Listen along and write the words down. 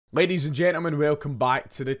Ladies and gentlemen, welcome back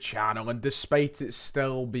to the channel, and despite it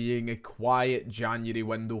still being a quiet January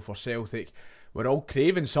window for Celtic, we're all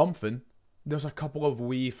craving something. There's a couple of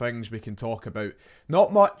wee things we can talk about.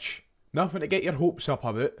 Not much, nothing to get your hopes up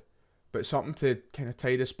about, but something to kind of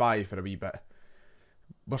tide us by for a wee bit.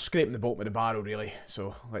 We're scraping the bottom of the barrel really,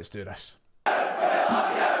 so let's do this.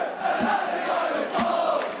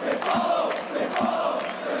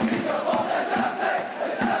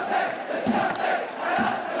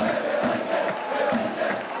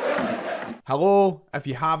 Hello, if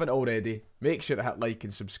you haven't already, make sure to hit like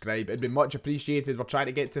and subscribe. It'd be much appreciated. We're trying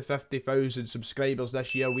to get to 50,000 subscribers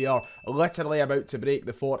this year. We are literally about to break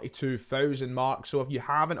the 42,000 mark. So if you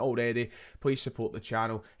haven't already, please support the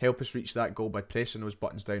channel. Help us reach that goal by pressing those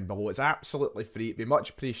buttons down below. It's absolutely free. It'd be much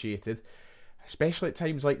appreciated, especially at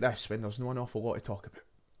times like this when there's not an awful lot to talk about.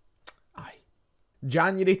 Aye.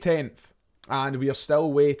 January 10th. And we are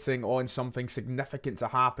still waiting on something significant to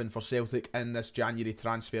happen for Celtic in this January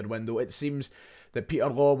transfer window. It seems that Peter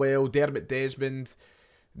Lawwell, Dermot Desmond,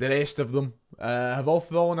 the rest of them have all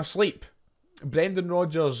fallen asleep. Brendan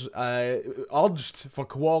Rodgers urged for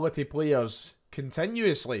quality players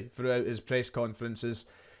continuously throughout his press conferences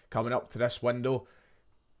coming up to this window.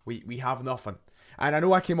 We have nothing. And I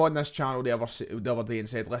know I came on this channel the other day and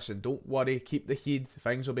said, listen, don't worry, keep the heat,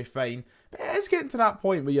 things will be fine. But it's getting to that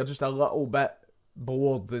point where you're just a little bit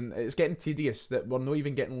bored and it's getting tedious that we're not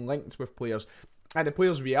even getting linked with players. And the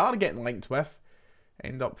players we are getting linked with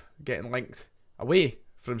end up getting linked away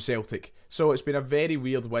from Celtic. So it's been a very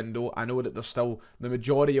weird window. I know that there's still the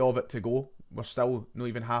majority of it to go. We're still not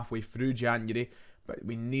even halfway through January. But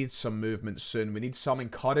we need some movement soon. We need some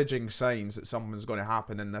encouraging signs that something's going to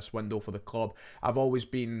happen in this window for the club. I've always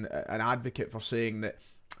been an advocate for saying that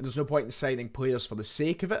there's no point in signing players for the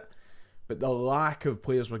sake of it. But the lack of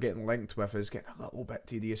players we're getting linked with is getting a little bit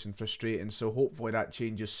tedious and frustrating, so hopefully that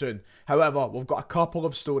changes soon. However, we've got a couple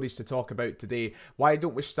of stories to talk about today. Why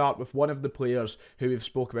don't we start with one of the players who we've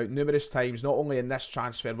spoke about numerous times, not only in this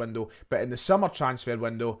transfer window, but in the summer transfer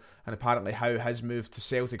window, and apparently how his move to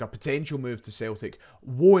Celtic, a potential move to Celtic,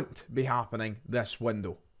 won't be happening this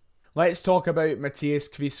window. Let's talk about Matthias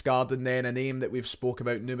Kvistgaarden then, a name that we've spoke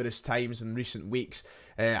about numerous times in recent weeks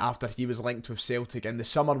after he was linked with Celtic in the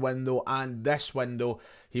summer window and this window.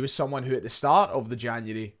 He was someone who at the start of the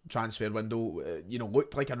January transfer window,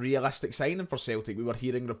 looked like a realistic signing for Celtic. We were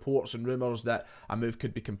hearing reports and rumours that a move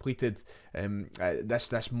could be completed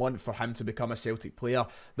this month for him to become a Celtic player.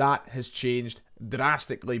 That has changed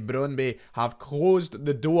drastically. Brøndby have closed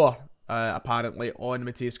the door apparently on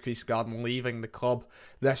Matthias Kvistgaarden leaving the club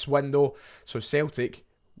this window, so Celtic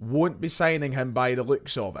won't be signing him by the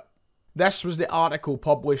looks of it. This was the article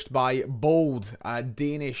published by Bold, a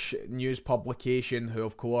Danish news publication who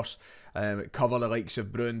of course cover the likes of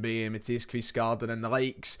Brøndby and Matthias Kvistgaarden and the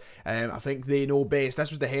likes. I think they know best. This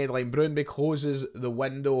was the headline: Brøndby closes the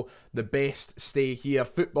window, the best stay here.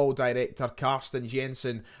 Football director Carsten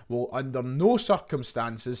Jensen will under no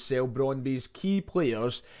circumstances sell Brøndby's key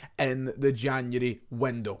players in the January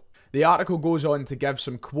window. The article goes on to give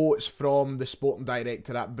some quotes from the sporting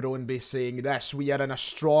director at Brøndby saying this: "We are in a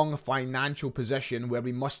strong financial position where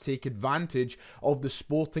we must take advantage of the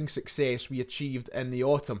sporting success we achieved in the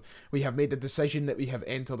autumn. We have made the decision that we have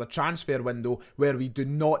entered a transfer window where we do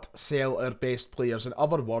not sell our best players. In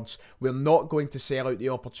other words, we're not going to sell out the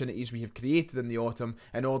opportunities we have created in the autumn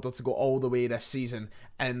in order to go all the way this season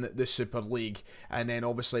in the Super League." And then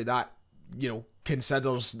obviously that,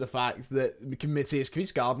 considers the fact that Matthias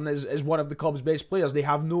Kvistgaarden is one of the club's best players. They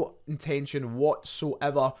have no intention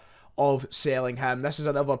whatsoever of selling him. This is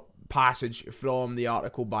another passage from the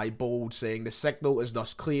article by Bold saying, "The signal is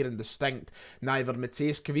thus clear and distinct. Neither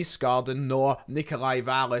Matthias Kvistgaarden nor Nikolai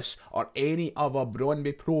Vallis or any other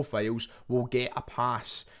Brøndby profiles will get a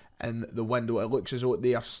pass in the window." It looks as though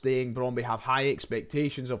they are staying. Brøndby have high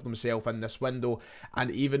expectations of themselves in this window,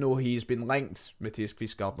 and even though he's been linked, Matthias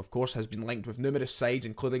Kvistgaarden of course has been linked with numerous sides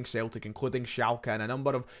including Celtic, including Schalke and a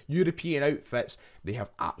number of European outfits, they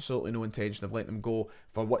have absolutely no intention of letting him go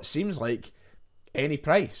for what seems like any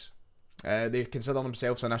price. They consider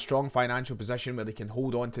themselves in a strong financial position where they can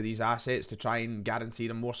hold on to these assets to try and guarantee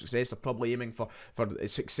them more success. They're probably aiming for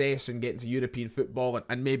success and getting to European football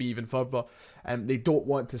and maybe even further. They don't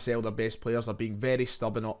want to sell their best players. They're being very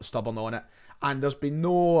stubborn on it. And there's been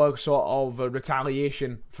no sort of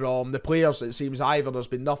retaliation from the players, it seems, either. There's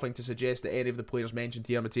been nothing to suggest that any of the players mentioned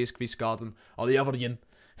here, Matthias Kvistgaarden or the other Ian,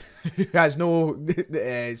 who has no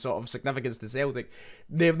sort of significance to Celtic,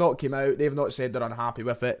 they've not come out, they've not said they're unhappy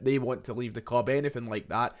with it, they want to leave the club, anything like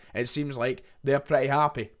that. It seems like they're pretty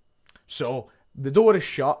happy. So the door is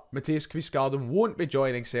shut. Matthias Kvistgaarden won't be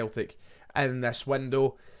joining Celtic in this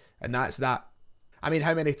window. And that's that. I mean,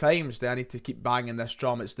 how many times do I need to keep banging this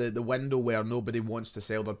drum? It's the window where nobody wants to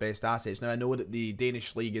sell their best assets. Now, I know that the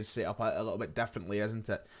Danish league is set up a little bit differently, isn't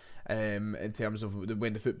it? In terms of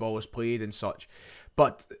when the football is played and such.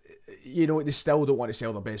 But, you know, they still don't want to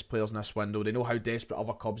sell their best players in this window. They know how desperate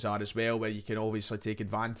other clubs are as well, where you can obviously take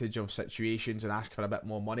advantage of situations and ask for a bit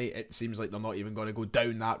more money. It seems like they're not even going to go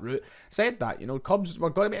down that route. Said that, you know, clubs, it's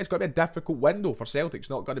going to be a difficult window for Celtic. It's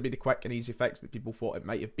not going to be the quick and easy fix that people thought it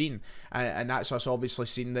might have been. And that's us obviously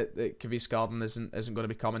seen that Kvistgaarden isn't going to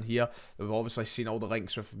be coming here. We've obviously seen all the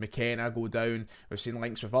links with McKenna go down. We've seen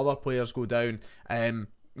links with other players go down.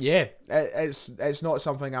 Yeah, it's not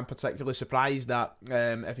something I'm particularly surprised at.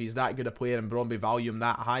 If he's that good a player and Brøndby value him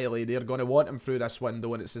that highly, they're going to want him through this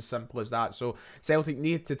window, and it's as simple as that. So Celtic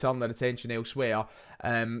need to turn their attention elsewhere.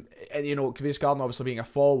 And you know, Kvistgaarden obviously being a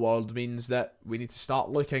forward means that we need to start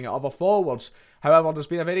looking at other forwards. However, there's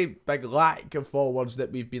been a very big lack of forwards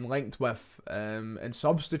that we've been linked with in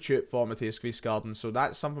substitute for Matthias Kvistgaarden. So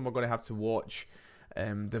that's something we're going to have to watch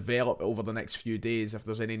develop over the next few days. If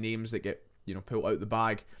there's any names that get, you know, pulled out the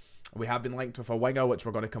bag. We have been linked with a winger, which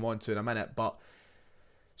we're going to come on to in a minute, but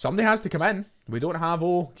somebody has to come in. We don't have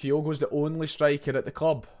Kyogo's the only striker at the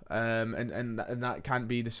club, and that can't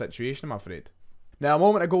be the situation, I'm afraid. Now, a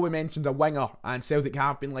moment ago we mentioned a winger, and Celtic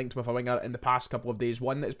have been linked with a winger in the past couple of days,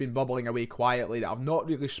 one that's been bubbling away quietly that I've not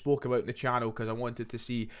really spoke about in the channel because I wanted to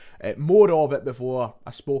see more of it before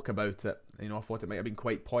I spoke about it. You know, I thought it might have been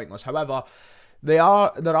quite pointless. However, there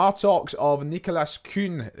are talks of Nicholas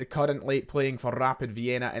Kuhn, currently playing for Rapid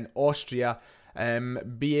Vienna in Austria,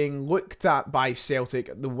 being looked at by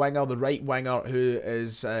Celtic. The winger, the right winger, who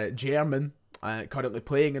is German, currently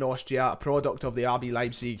playing in Austria, a product of the RB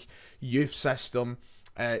Leipzig youth system,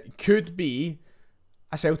 could be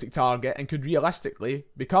a Celtic target and could realistically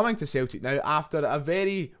be coming to Celtic now after a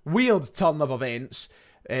very weird turn of events,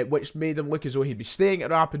 which made him look as though he'd be staying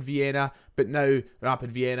at Rapid Vienna, but now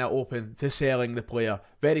Rapid Vienna open to selling the player.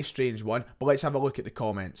 Very strange one, but let's have a look at the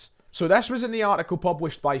comments. So this was in the article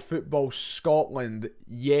published by Football Scotland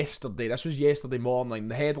yesterday. This was yesterday morning.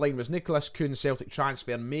 The headline was Nicholas Kuhn Celtic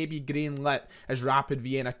transfer may be green-lit as Rapid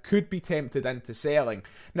Vienna could be tempted into selling.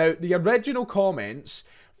 Now, the original comments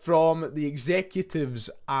from the executives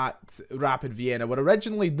at Rapid Vienna were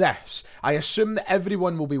originally this: I assume that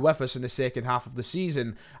everyone will be with us in the second half of the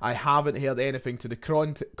season. I haven't heard anything to the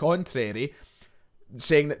contrary,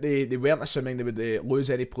 saying that they weren't assuming they would lose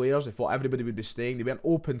any players. They thought everybody would be staying. They weren't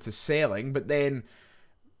open to selling, but then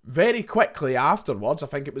very quickly afterwards, I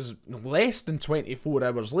think it was less than 24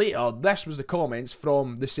 hours later, this was the comments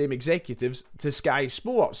from the same executives to Sky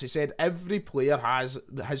Sports. He said, every player has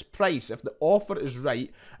his price. If the offer is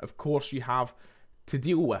right, of course you have to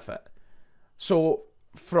deal with it. So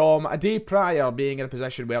from a day prior being in a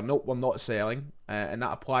position where, nope, we're not selling, and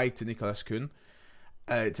that applied to Nicholas Kuhn,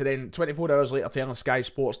 to then 24 hours later telling Sky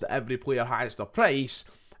Sports that every player has their price,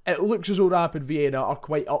 it looks as though Rapid Vienna are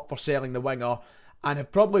quite up for selling the winger and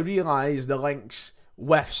have probably realised the links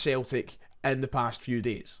with Celtic in the past few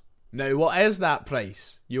days. Now, what is that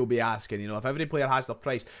price? You'll be asking. You know, if every player has their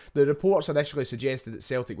price. The reports initially suggested that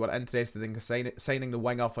Celtic were interested in signing the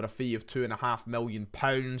winger for a fee of £2.5 million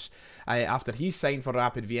after he signed for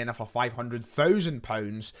Rapid Vienna for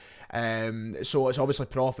 £500,000. So it's obviously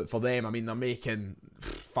profit for them. I mean, they're making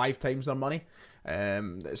 5 times their money.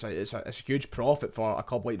 It's a huge profit for a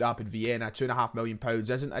club like Rapid Vienna. £2.5 million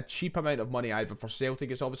isn't a cheap amount of money either for Celtic.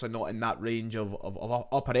 It's obviously not in that range of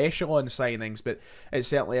upper echelon signings, but it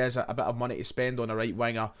certainly is a bit of money to spend on a right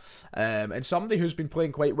winger, and somebody who's been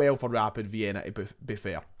playing quite well for Rapid Vienna, to be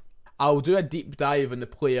fair. I'll do a deep dive on the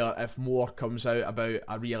player if more comes out about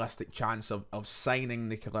a realistic chance of signing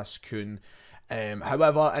Nicholas Kuhn.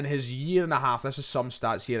 However, in his year and a half, this is some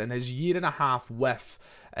stats here, in his year and a half with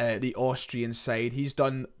the Austrian side, he's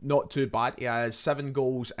done not too bad. He has 7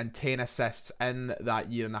 goals and 10 assists in that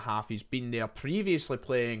year and a half. He's been there previously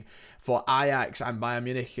playing for Ajax and Bayern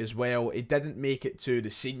Munich as well. He didn't make it to the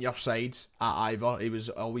senior sides at either. He was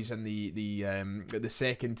always in the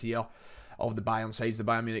second tier of the Bayern sides, the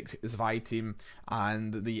Bayern Munich Zwei team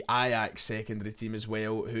and the Ajax secondary team as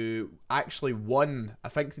well, who actually won. I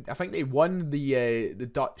think they won the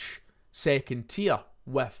Dutch second tier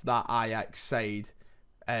with that Ajax side.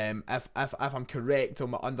 If I'm correct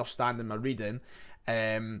on my understanding, my reading,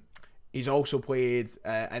 he's also played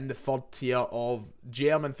in the third tier of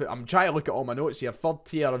German football. I'm trying to look at all my notes here. Third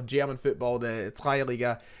tier of German football, the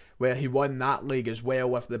Dreiliga, where he won that league as well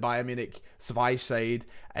with the Bayern Munich Zwei side.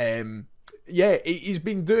 Yeah, he's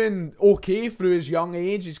been doing okay through his young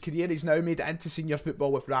age, his career. He's now made it into senior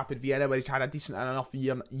football with Rapid Vienna, where he's had a decent enough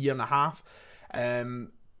year and a half.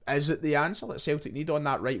 Is it the answer that Celtic need on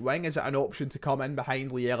that right wing? Is it an option to come in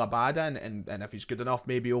behind Liel Abada and if he's good enough,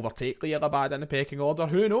 maybe overtake Liel Abada in the pecking order?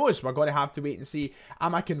 Who knows? We're going to have to wait and see.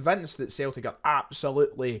 Am I convinced that Celtic are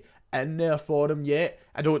absolutely in there for him yet?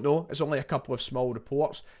 I don't know. It's only a couple of small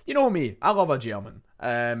reports. You know me, I love a German.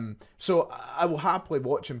 So I will happily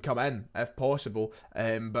watch him come in if possible,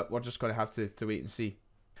 but we're just going to have to wait and see.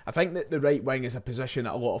 I think that the right wing is a position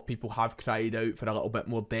that a lot of people have cried out for a little bit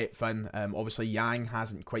more depth in. Obviously, Yang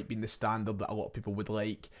hasn't quite been the standard that a lot of people would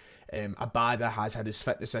like. Abada has had his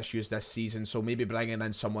fitness issues this season, so maybe bringing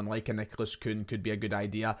in someone like a Nicholas Kuhn could be a good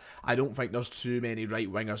idea. I don't think there's too many right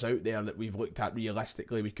wingers out there that we've looked at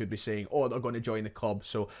realistically. We could be saying, oh, they're going to join the club.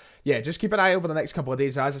 So yeah, just keep an eye over the next couple of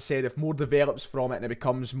days. As I said, if more develops from it and it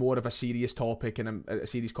becomes more of a serious topic and a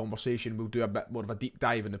serious conversation, we'll do a bit more of a deep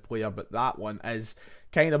dive in the player. But that one is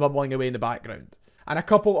kind of bubbling away in the background. And a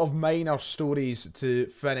couple of minor stories to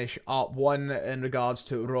finish up. One in regards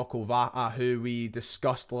to Rocco Vata, who we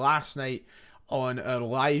discussed last night on our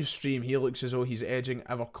live stream. He looks as though he's edging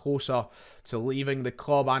ever closer to leaving the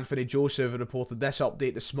club. Anthony Joseph reported this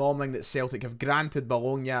update this morning that Celtic have granted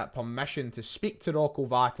Bologna permission to speak to Rocco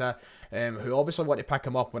Vata, who obviously want to pick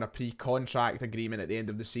him up on a pre-contract agreement at the end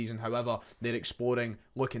of the season. However, they're exploring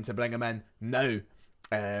looking to bring him in now,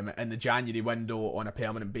 in the January window on a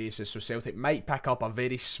permanent basis. So Celtic might pick up a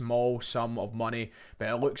very small sum of money, but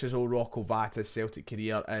it looks as though Rocco Vata's Celtic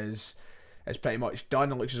career is pretty much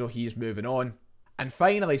done. It looks as though he's moving on. And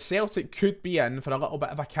finally, Celtic could be in for a little bit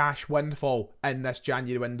of a cash windfall in this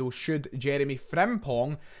January window should Jeremy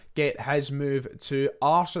Frimpong get his move to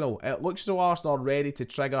Arsenal. It looks as though Arsenal are ready to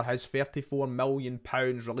trigger his £34 million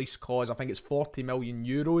release clause. I think it's €40 million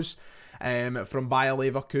from Bayer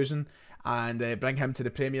Leverkusen, and bring him to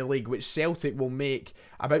the Premier League, which Celtic will make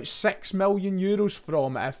about €6 million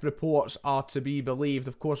from, if reports are to be believed.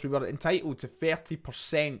 Of course, we were entitled to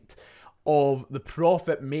 30% of the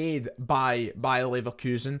profit made by Bayer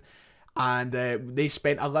Leverkusen, and they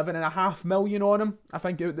spent $11.5 million on him. I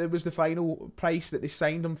think it was the final price that they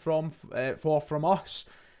signed him from us,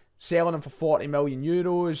 selling him for €40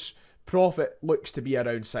 million. Profit looks to be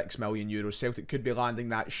around €6 million. Celtic could be landing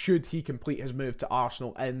that should he complete his move to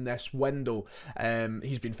Arsenal in this window.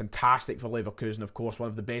 He's been fantastic for Leverkusen, of course, one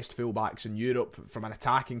of the best fullbacks in Europe from an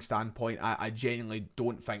attacking standpoint. I genuinely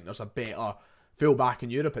don't think there's a better fullback in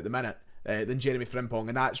Europe at the minute than Jeremy Frimpong,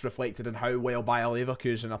 and that's reflected in how well Bayer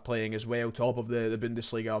Leverkusen are playing as well. Top of the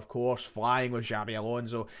Bundesliga, of course, flying with Xabi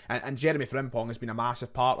Alonso, and Jeremy Frimpong has been a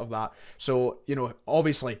massive part of that. So, you know,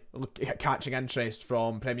 obviously catching interest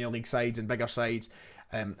from Premier League sides and bigger sides,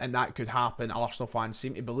 and that could happen. Arsenal fans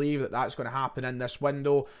seem to believe that that's going to happen in this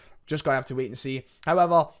window. Just going to have to wait and see.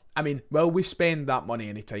 However, I mean, will we spend that money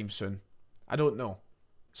anytime soon? I don't know.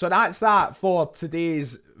 So that's that for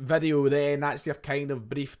today's video then. That's your kind of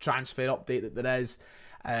brief transfer update that there is.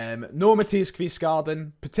 No Matthias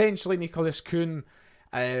Kvistgaarden, potentially Nicholas Kuhn,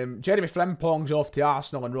 Jeremy Frimpong's off to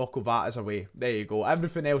Arsenal, and Rocco Vata's away. There you go.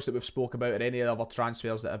 Everything else that we've spoke about, or any other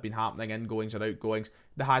transfers that have been happening, ingoings or outgoings,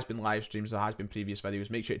 there has been live streams, there has been previous videos.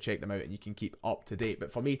 Make sure to check them out and you can keep up to date.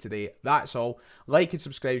 But for me today, that's all. Like and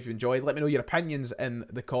subscribe if you enjoyed. Let me know your opinions in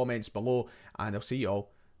the comments below, and I'll see you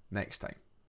all next time.